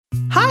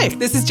Hi,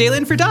 this is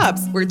Jalen for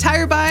Dobbs, where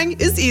tire buying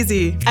is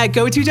easy. At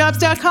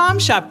GoToDobbs.com,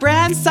 shop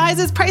brands,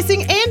 sizes,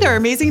 pricing, and our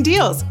amazing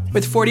deals.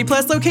 With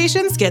 40-plus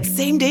locations, get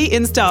same-day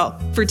install.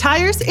 For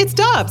tires, it's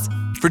Dobbs.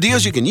 For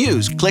deals you can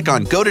use, click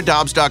on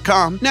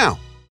GoToDobbs.com now.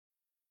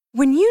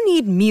 When you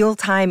need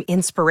mealtime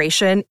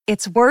inspiration,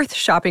 it's worth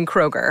shopping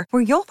Kroger,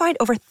 where you'll find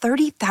over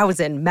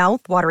 30,000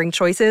 mouth-watering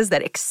choices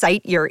that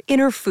excite your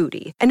inner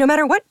foodie. And no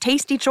matter what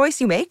tasty choice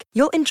you make,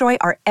 you'll enjoy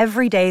our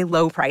everyday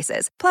low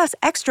prices, plus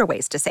extra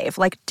ways to save,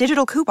 like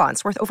digital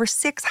coupons worth over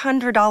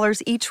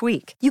 $600 each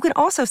week. You can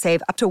also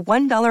save up to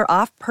 $1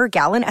 off per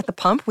gallon at the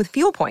pump with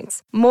fuel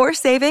points. More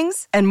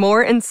savings and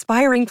more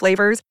inspiring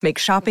flavors make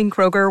shopping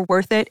Kroger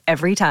worth it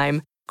every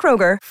time.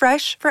 Kroger,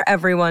 fresh for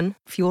everyone.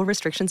 Fuel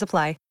restrictions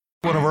apply.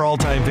 One of our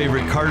all-time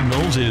favorite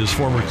Cardinals is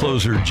former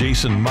closer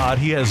Jason Motte.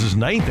 He has his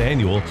 9th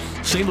annual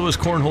St. Louis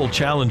Cornhole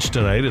Challenge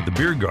tonight at the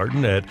Beer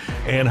Garden at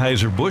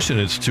Anheuser-Busch, and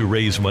it's to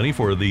raise money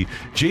for the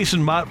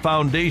Jason Motte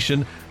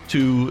Foundation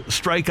to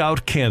strike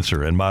out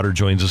cancer. And Motte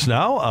joins us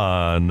now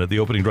on the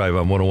opening drive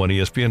on 101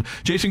 ESPN.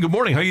 Jason, good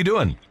morning. How you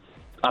doing?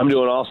 I'm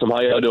doing awesome.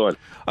 How y'all doing?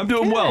 I'm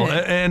doing well,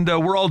 and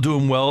we're all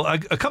doing well.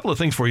 A couple of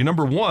things for you.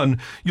 Number one,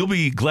 you'll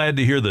be glad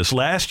to hear this.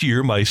 Last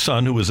year, my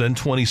son, who was then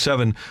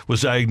 27,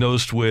 was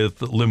diagnosed with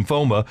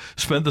lymphoma,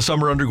 spent the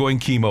summer undergoing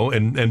chemo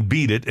and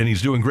beat it, and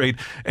he's doing great.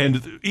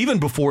 And even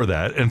before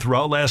that, and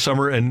throughout last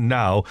summer and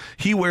now,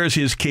 he wears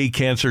his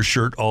K-Cancer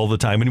shirt all the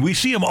time, and we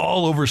see him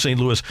all over St.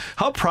 Louis.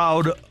 How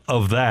proud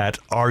of that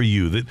are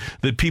you,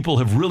 that people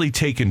have really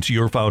taken to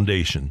your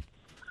foundation?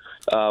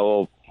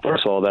 Well,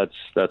 first of all, that's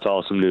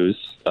awesome news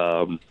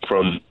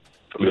from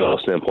your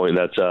standpoint.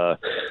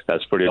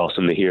 That's pretty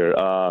awesome to hear.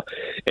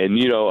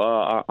 And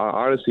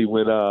honestly,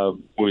 when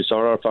we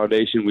started our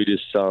foundation, we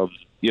just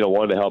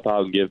wanted to help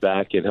out and give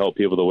back and help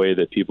people the way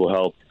that people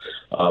helped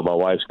my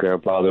wife's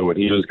grandfather when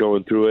he was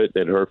going through it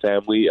and her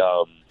family.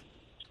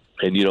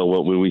 And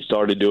when we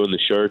started doing the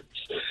shirts,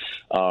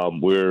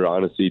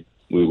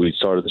 we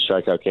started the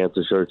Strikeout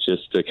Cancer shirts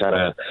just to kind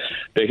of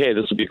think, hey,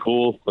 this would be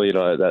cool.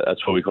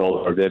 That's what we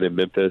called our event in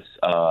Memphis.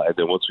 And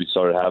then once we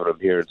started having them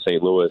here in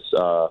St. Louis,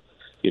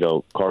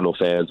 Cardinal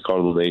fans,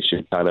 Cardinal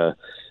Nation kind of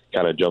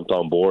jumped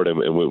on board, and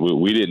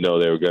we didn't know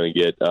they were going to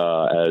get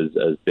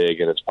as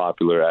big and as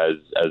popular as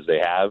they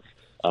have.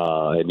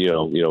 And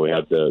we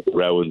have the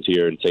red ones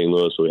here in St.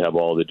 Louis. So we have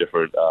all the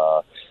different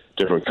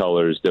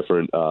colors,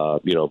 different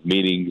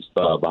meanings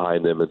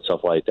behind them and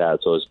stuff like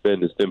that. So it's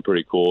been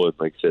pretty cool. And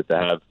like I said, to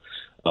have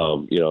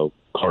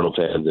Cardinal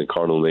fans and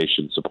Cardinal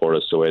Nation support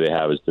us the way they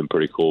have has been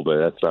pretty cool. But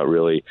it's not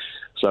really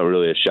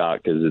a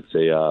shock because it's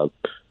a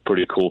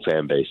pretty cool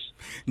fan base.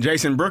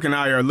 Jason, Brooke and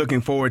I are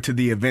looking forward to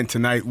the event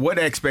tonight. What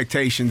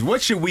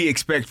should we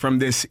expect from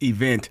this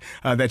event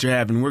that you're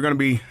having? We're going to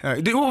be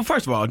well,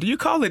 first of all, do you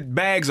call it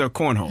bags or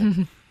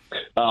cornhole?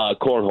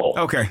 Cornhole.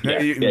 Okay.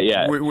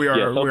 Yeah. We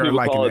are some people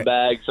liking call that. it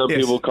bags. Some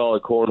people call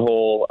it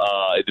cornhole.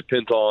 It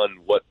depends on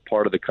what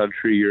part of the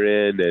country you're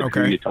in and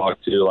who you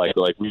talk to. Like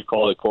we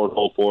call it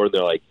cornhole for,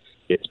 they're like,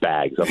 it's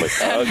bags. I'm like,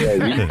 okay,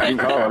 you can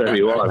call it whatever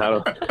you want. I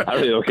don't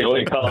really care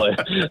what you call it.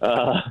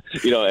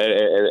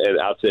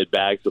 And I've said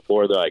bags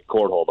before. They're like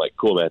cornhole. I'm like,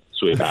 cool, man,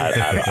 sweet.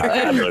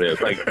 I don't know.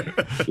 It's like,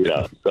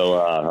 So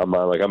I'm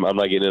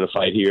not getting in a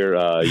fight here.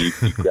 You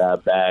grab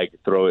a bag,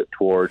 throw it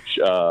towards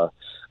a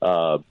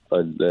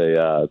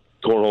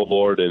cornhole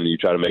board, and you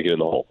try to make it in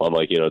the hole. I'm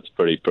like, it's a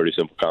pretty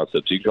simple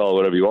concept. So you can call it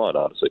whatever you want,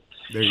 honestly.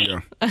 There you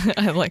go.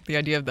 I like the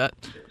idea of that.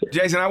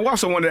 Jason, I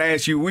also wanted to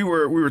ask you, we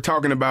were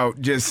talking about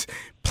just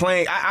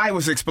playing. I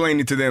was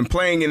explaining to them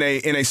playing in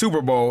a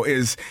Super Bowl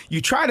is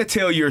you try to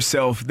tell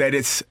yourself that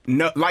it's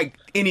not like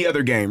any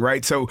other game,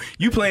 right? So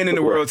you playing in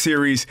the World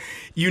Series,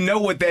 you know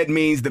what that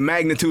means, the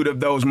magnitude of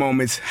those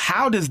moments.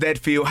 How does that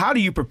feel? How do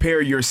you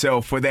prepare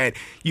yourself for that?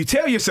 You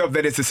tell yourself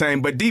that it's the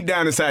same, but deep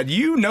down inside,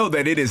 you know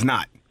that it is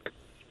not.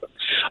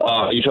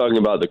 You're talking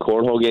about the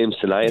cornhole games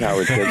tonight, how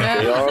intense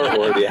they are,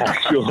 or the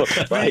actual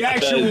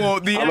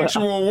the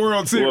actual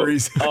World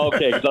Series?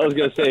 Okay, because I was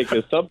going to say,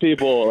 because some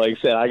people, like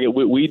I said,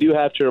 we do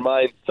have to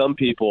remind some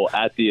people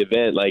at the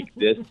event, like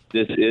this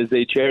is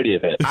a charity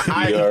event.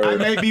 I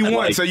may be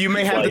one, so you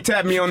may have to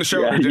tap me on the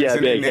shoulder,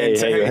 Jason, and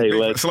say,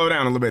 hey, slow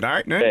down a little bit, all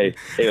right? Hey,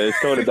 let's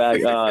tone it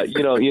back.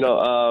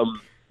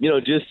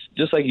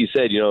 Just like you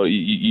said,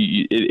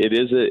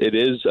 it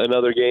is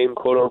another game,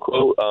 quote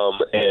unquote.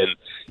 And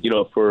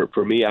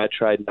for me, I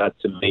tried not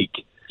to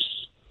make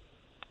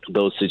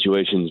those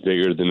situations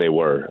bigger than they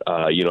were.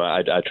 I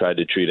tried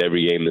to treat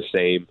every game the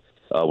same,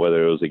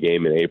 whether it was a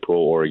game in April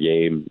or a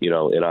game,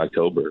 in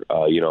October.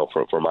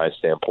 From my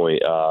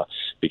standpoint,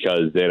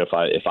 because then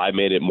if I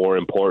made it more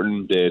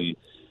important, then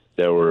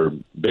there were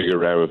bigger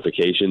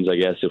ramifications, I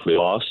guess, if we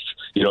lost.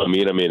 You know what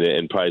I mean?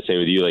 And probably same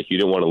with you. Like, you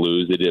didn't want to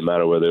lose. It didn't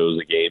matter whether it was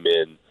a game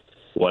in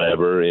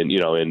whatever, in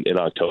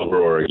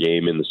October or a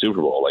game in the Super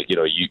Bowl. Like,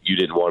 you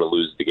didn't want to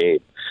lose the game.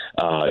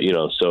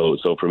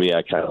 So for me,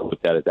 I kind of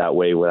looked at it that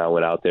way when I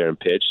went out there and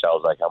pitched. I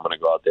was like, I'm going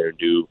to go out there and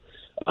do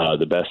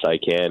the best I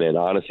can. And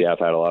honestly, I've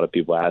had a lot of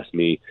people ask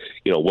me,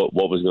 what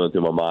was going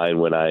through my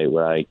mind when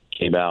I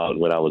came out and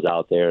when I was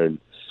out there. And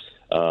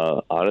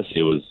honestly,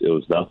 it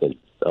was nothing.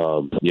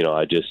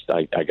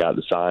 I got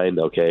the sign.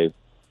 Okay,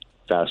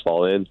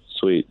 fastball in,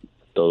 sweet.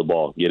 Throw the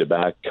ball, get it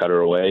back, cut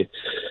her away,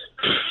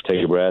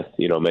 take a breath,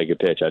 make a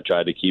pitch. I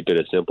tried to keep it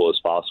as simple as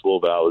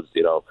possible, but I was,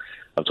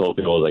 I've told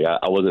people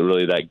I wasn't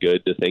really that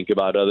good to think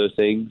about other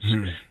things.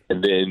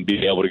 And then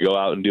being able to go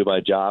out and do my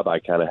job, I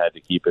kind of had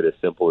to keep it as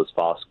simple as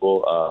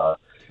possible. I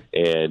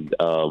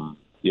know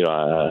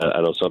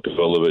some people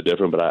are a little bit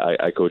different, but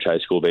I coach high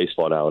school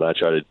baseball now, and I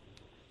try to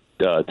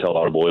tell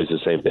our boys the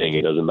same thing.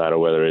 It doesn't matter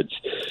whether it's,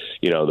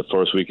 the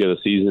first week of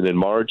the season in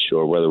March,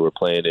 or whether we're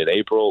playing in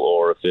April,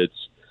 or if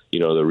it's,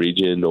 the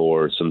region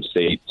or some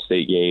state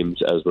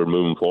games as we're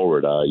moving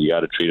forward. You got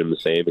to treat them the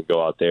same and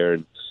go out there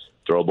and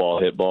throw a ball,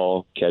 hit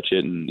ball, catch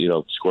it, and,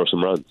 score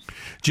some runs.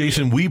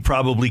 Jason, we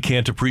probably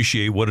can't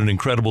appreciate what an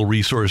incredible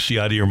resource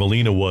Yadier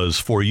Molina was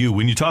for you.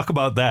 When you talk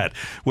about that,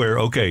 where,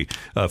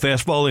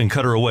 fastball in,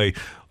 cut her away,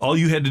 all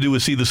you had to do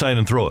was see the sign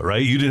and throw it,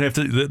 right? You didn't have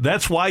to.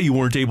 That's why you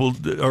weren't able,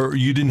 or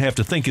you didn't have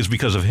to think, is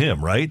because of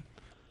him, right?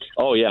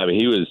 Oh yeah, I mean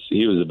he was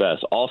the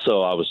best.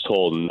 Also, I was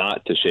told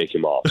not to shake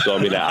him off. So I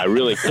mean, I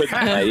really couldn't.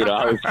 I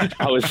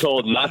was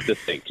told not to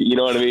think. You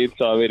know what I mean?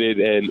 So I mean,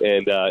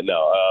 but I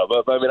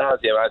mean,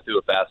 honestly, I threw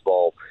a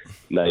fastball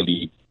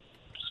 95%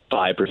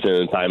 of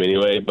the time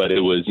anyway. But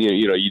it was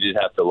you did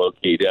have to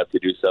locate, you have to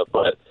do stuff.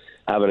 But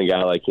having a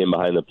guy like him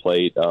behind the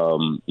plate,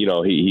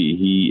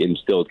 he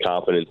instilled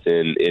confidence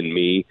in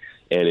me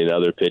and in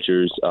other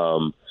pitchers.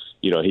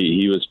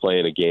 He was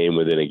playing a game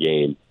within a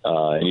game.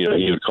 And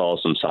he would call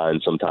some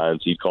signs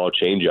sometimes. He'd call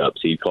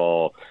change-ups. He'd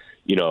call,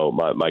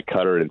 my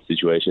cutter in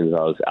situations. I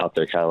was out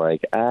there kind of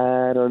like,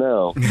 I don't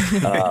know.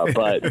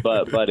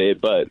 But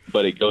it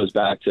goes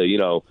back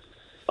to,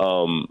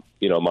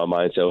 my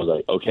mindset was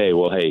like, okay,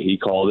 well, hey, he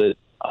called it.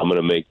 I'm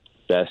going to make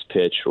best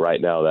pitch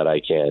right now that I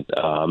can.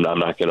 I'm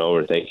not going to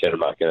overthink it. I'm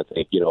not going to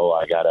think,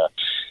 I got to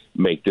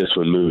make this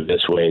one move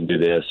this way and do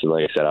this. And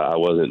like I said, I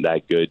wasn't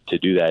that good to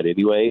do that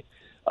anyway.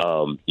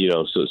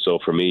 So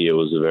for me, it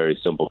was a very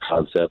simple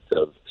concept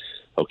of,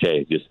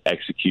 okay, just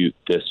execute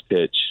this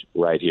pitch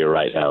right here,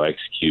 right now,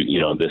 execute,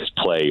 this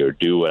play, or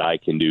do what I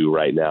can do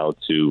right now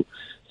to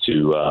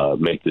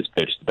make this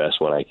pitch the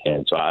best one I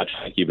can. So I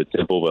try to keep it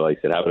simple, but like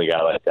I said, having a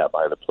guy like that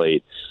behind the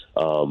plate,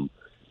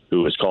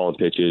 who was calling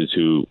pitches,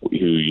 who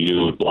you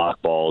knew would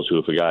block balls, who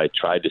if a guy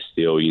tried to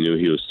steal, you knew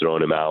he was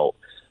throwing him out.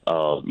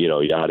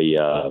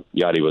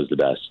 Yadi was the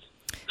best.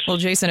 Well,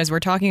 Jason, as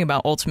we're talking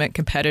about ultimate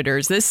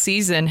competitors, this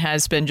season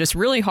has been just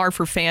really hard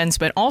for fans,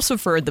 but also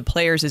for the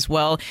players as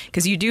well,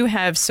 because you do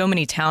have so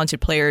many talented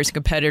players and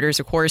competitors.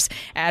 Of course,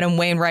 Adam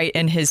Wainwright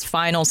in his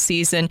final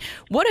season.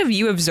 What have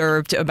you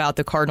observed about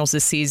the Cardinals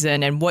this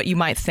season, and what you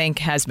might think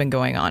has been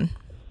going on?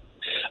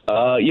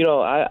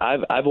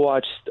 I've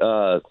watched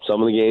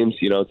some of the games.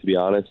 To be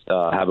honest,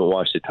 I haven't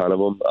watched a ton of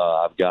them.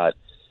 I've got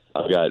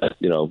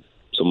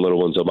some little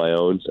ones of my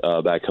own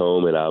back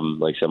home, and I'm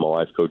like I said, my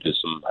wife coaches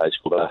some high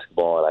school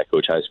basketball, and I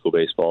coach high school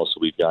baseball.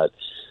 So we've got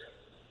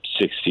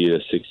 60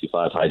 to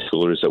 65 high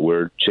schoolers that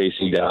we're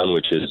chasing down,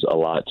 which is a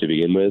lot to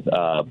begin with.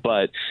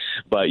 But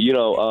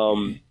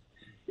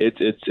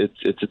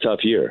it's a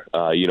tough year,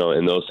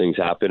 and those things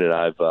happen. And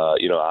I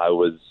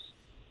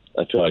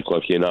feel like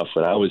lucky enough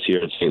when I was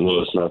here in St.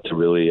 Louis not to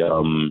really,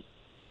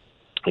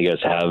 I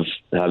guess, have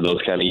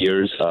those kind of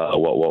years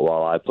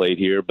while I played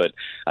here. But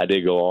I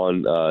did go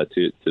on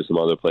to some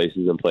other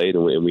places and played,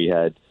 and we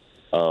had,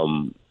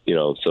 some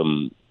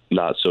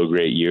not so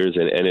great years,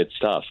 and it's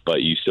tough.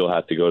 But you still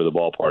have to go to the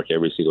ballpark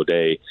every single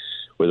day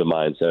with a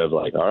mindset of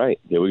like, all right,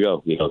 here we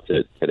go.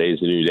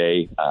 Today's a new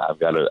day. I've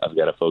got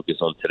to focus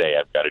on today.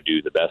 I've got to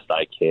do the best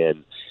I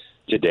can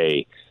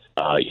today.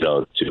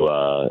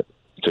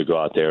 To go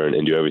out there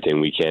and do everything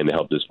we can to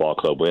help this ball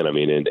club win. I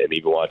mean, and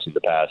even watching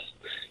the past,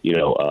 2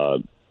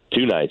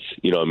 nights,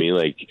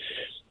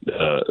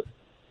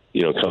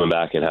 coming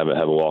back and having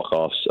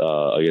walk-offs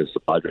against the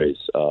Padres,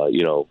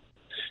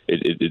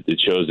 it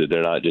shows that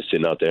they're not just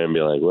sitting out there and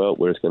being like, well,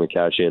 we're just going to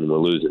cash in and we're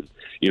losing.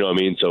 You know what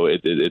I mean? So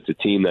it's a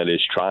team that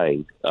is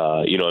trying.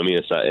 You know what I mean?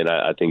 It's not, and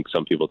I think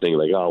some people think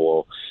like, oh,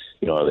 well,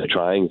 are they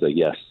trying? It's like,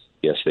 yes,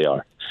 they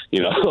are.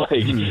 You go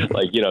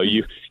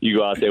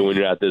out there when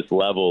you're at this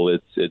level,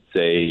 it's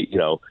a,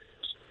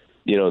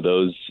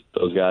 those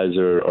guys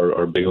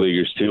are big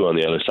leaguers too on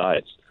the other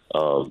side.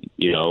 And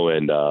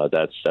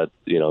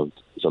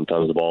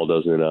sometimes the ball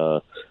doesn't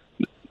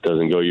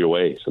go your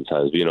way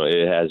sometimes.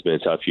 It has been a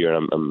tough year,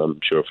 and I'm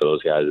sure for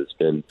those guys it's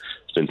been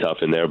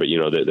tough in there, but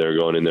they're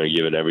going in there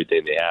giving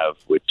everything they have,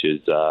 which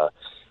is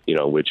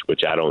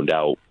which I don't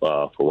doubt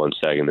for one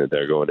second that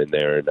they're going in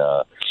there and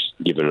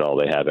giving it all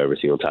they have every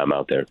single time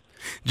out there.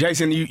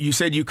 Jason, you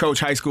said you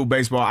coach high school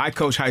baseball. I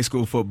coach high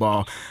school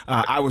football.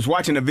 I was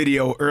watching a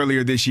video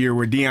earlier this year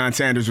where Deion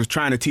Sanders was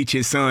trying to teach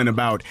his son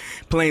about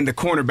playing the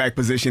cornerback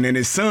position, and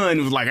his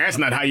son was like, that's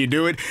not how you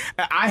do it.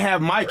 I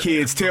have my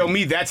kids tell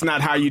me that's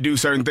not how you do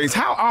certain things.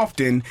 How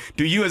often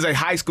do you as a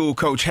high school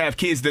coach have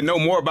kids that know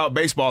more about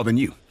baseball than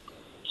you?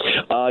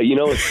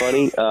 It's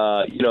funny,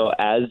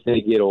 as they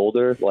get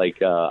older,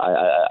 like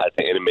I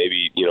think, and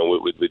maybe,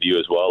 with you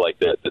as well, like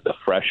the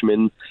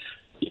freshmen,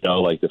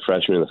 like the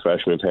freshman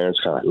parents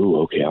kind of like,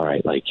 ooh, okay, all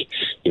right, like,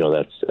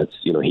 that's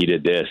he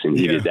did this and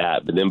he did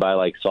that. But then by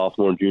like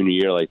sophomore and junior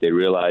year, like they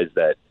realize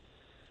that,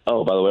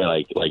 oh, by the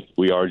way, like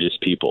we are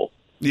just people.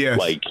 Yeah.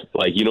 Like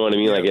you know what I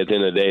mean? Yeah. Like at the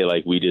end of the day,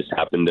 like we just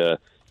happen to,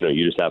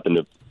 you just happen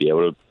to be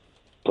able to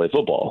play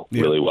football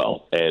really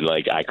well. And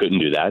like I couldn't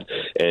do that.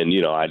 And,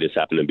 I just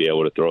happen to be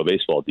able to throw a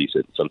baseball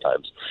decent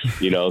sometimes,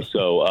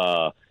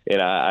 so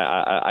and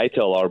I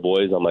tell our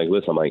boys, I'm like,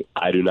 listen,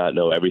 I do not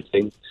know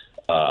everything.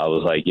 I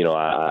was like,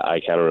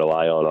 I kind of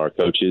rely on our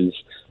coaches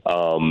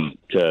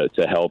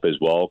to help as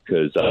well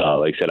because,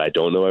 like I said, I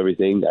don't know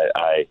everything.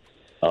 I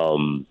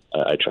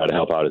try to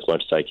help out as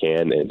much as I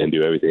can and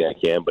do everything I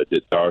can. But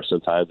there are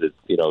some times that,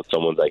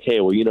 someone's like,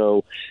 hey,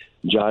 well,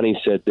 Johnny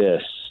said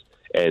this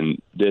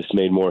and this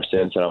made more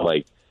sense. And I'm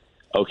like,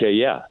 okay,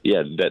 yeah,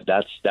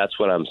 that's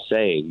what I'm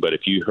saying. But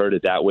if you heard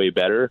it that way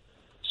better,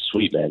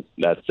 sweet, man,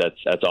 that's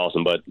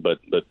awesome. But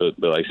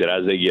like I said,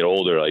 as they get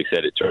older, like I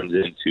said, it turns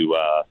into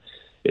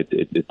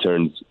it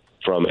turns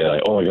from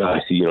like, oh my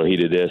gosh, he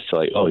did this, to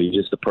like, oh, he's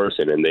just a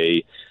person, and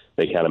they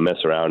kind of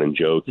mess around and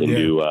joke and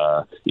do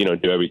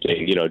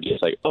everything,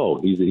 just like, oh,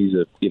 he's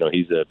an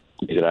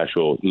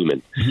actual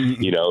human,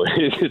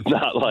 it's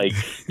not like,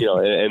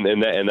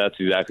 and that's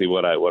exactly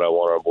what I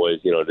want our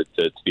boys,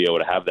 to be able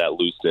to have that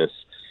looseness,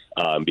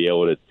 be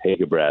able to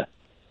take a breath,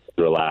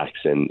 relax.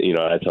 And,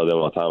 I tell them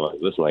all the time, like,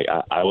 listen, like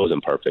I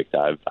wasn't perfect.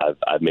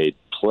 I've made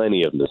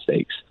plenty of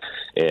mistakes,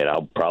 and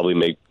I'll probably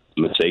make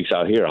mistakes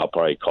out here. I'll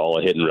probably call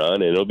a hit and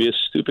run, and it'll be a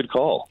stupid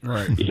call,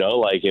 right? And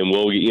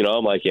we'll,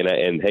 I'm like,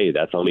 and hey,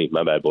 that's on me.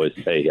 My bad, boys.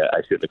 Hey,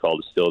 I shouldn't have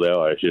called a still there,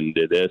 or I shouldn't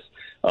have did this.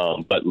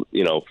 But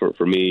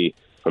for me,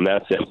 from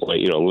that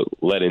standpoint,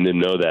 letting them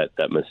know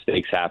that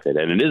mistakes happen,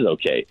 and it is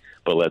okay,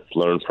 but let's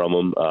learn from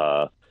them,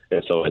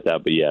 and stuff like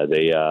that. But yeah,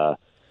 they,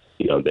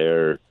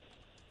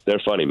 they're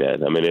funny,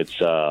 man. I mean, it's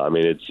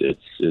funny.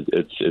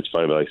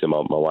 But like I said,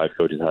 my wife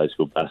coaches high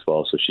school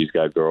basketball, so she's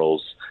got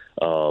girls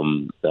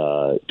doing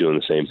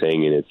the same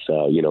thing, and it's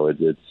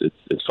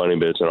funny,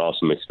 but it's an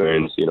awesome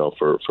experience,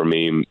 for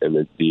me,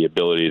 and the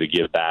ability to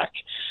give back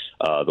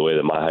the way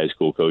that my high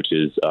school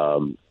coaches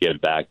give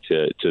back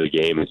to the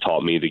game and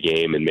taught me the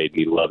game and made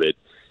me love it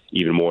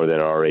even more than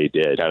I already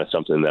did. Kind of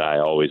something that I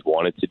always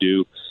wanted to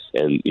do,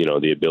 and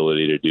the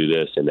ability to do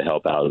this and to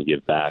help out and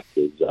give back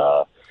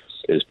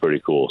is pretty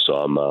cool. So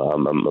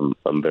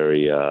I'm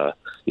very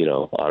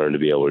honored to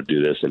be able to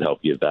do this and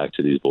help give back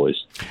to these boys.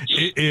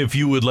 If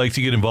you would like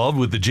to get involved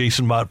with the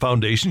Jason Motte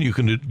Foundation, you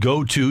can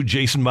go to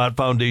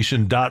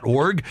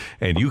jasonmottefoundation.org,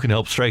 and you can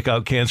help strike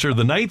out cancer.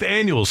 The 9th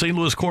annual St.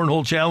 Louis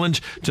Cornhole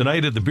Challenge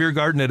tonight at the Beer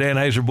Garden at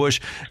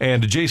Anheuser-Busch.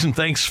 And Jason,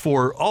 thanks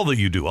for all that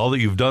you do, all that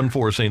you've done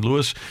for St.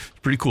 Louis. It's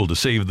pretty cool to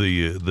save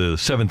the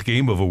 7th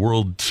game of a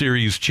World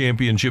Series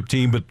championship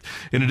team. But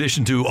in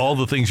addition to all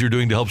the things you're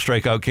doing to help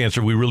strike out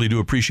cancer, we really do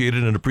appreciate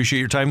it and appreciate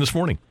your time this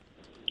morning.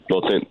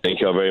 Well, thank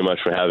you all very much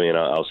for having me, and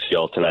I'll see you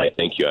all tonight.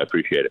 Thank you. I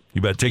appreciate it.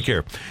 You bet. Take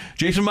care.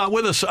 Jason Motte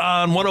with us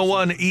on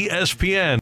 101 ESPN.